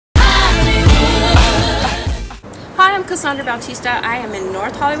Cassandra Bautista. I am in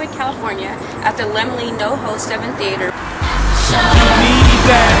North Hollywood, California at the Laemmle NoHo 7 Theater,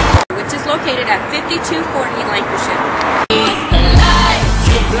 which is located at 5240 Lancashire.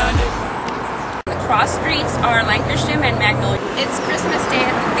 The cross streets are Lancashire and Magnolia. It's Christmas Day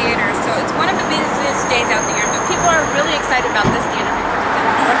at the theater, so it's one of the busiest days out the year, but people are really excited about this theater because it's in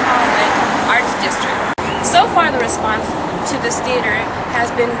the North Hollywood Arts District. So far, the response to this theater has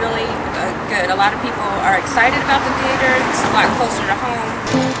been really good. A lot of people are excited about the theater. It's a lot closer to home.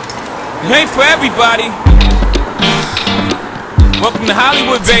 It ain't for everybody. Welcome to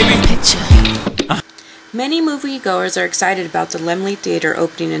Hollywood, baby. Many moviegoers are excited about the Laemmle Theater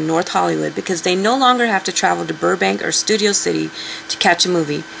opening in North Hollywood because they no longer have to travel to Burbank or Studio City to catch a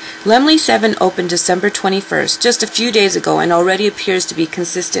movie. Laemmle 7 opened December 21st, just a few days ago, and already appears to be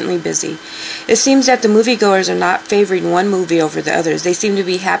consistently busy. It seems that the moviegoers are not favoring one movie over the others. They seem to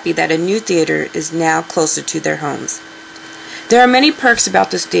be happy that a new theater is now closer to their homes. There are many perks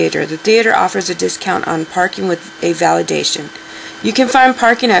about this theater. The theater offers a discount on parking with a validation. You can find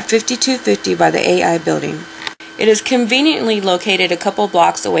parking at 5250 by the AI building. It is conveniently located a couple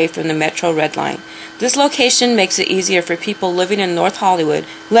blocks away from the Metro Red Line. This location makes it easier for people living in North Hollywood.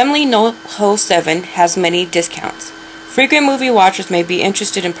 Laemmle NoHo 7 has many discounts. Frequent movie watchers may be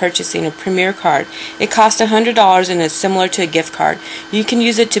interested in purchasing a Premier card. It costs $100 and is similar to a gift card. You can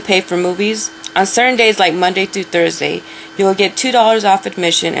use it to pay for movies. On certain days like Monday through Thursday, you will get $2 off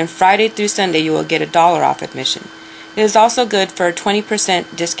admission, and Friday through Sunday you will get $1 off admission. It is also good for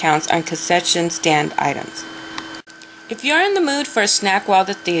 20% discounts on concession stand items. If you're in the mood for a snack while at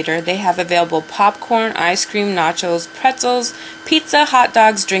the theater, they have available popcorn, ice cream, nachos, pretzels, pizza, hot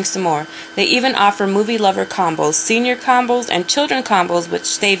dogs, drinks, and more. They even offer movie lover combos, senior combos, and children combos, which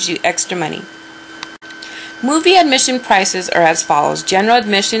saves you extra money. Movie admission prices are as follows. General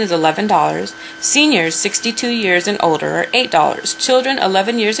admission is $11. Seniors 62 years and older are $8. Children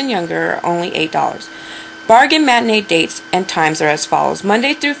 11 years and younger are only $8. Bargain matinee dates and times are as follows.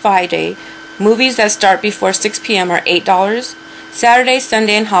 Monday through Friday, movies that start before 6 p.m. are $8. Saturday,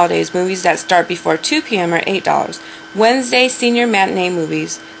 Sunday, and holidays, movies that start before 2 p.m. are $8. Wednesday, senior matinee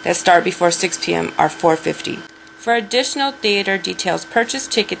movies that start before 6 p.m. are $4.50. For additional theater details, purchase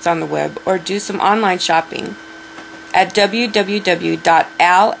tickets on the web or do some online shopping at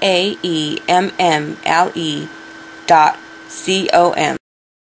www.laemmle.com.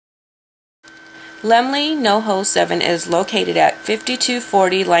 Laemmle NoHo 7 is located at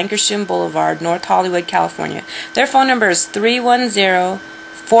 5240 Lancashire Boulevard, North Hollywood, California. Their phone number is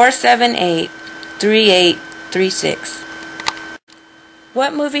 310-478-3836.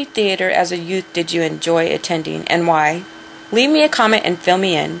 What movie theater as a youth did you enjoy attending and why? Leave me a comment and fill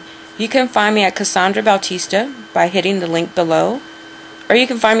me in. You can find me at Cassandra Bautista by hitting the link below, or you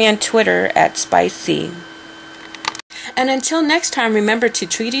can find me on Twitter at SpiceC. And until next time, remember to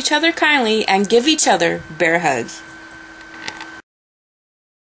treat each other kindly and give each other bear hugs.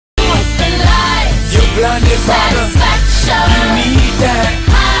 You're blinded by the satisfaction. You need that.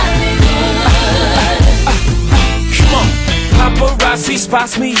 Come on. Paparazzi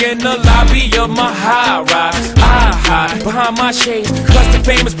spots me in the lobby of my high-rise. I hide behind my shades, cause the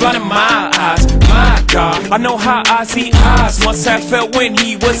fame is blinding my eyes. My God, I know how I see eyes must have felt when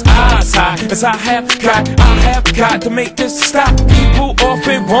he was eyes high. As I have got to make this stop. People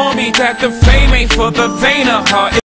often warn me that the fame ain't for the vain of heart.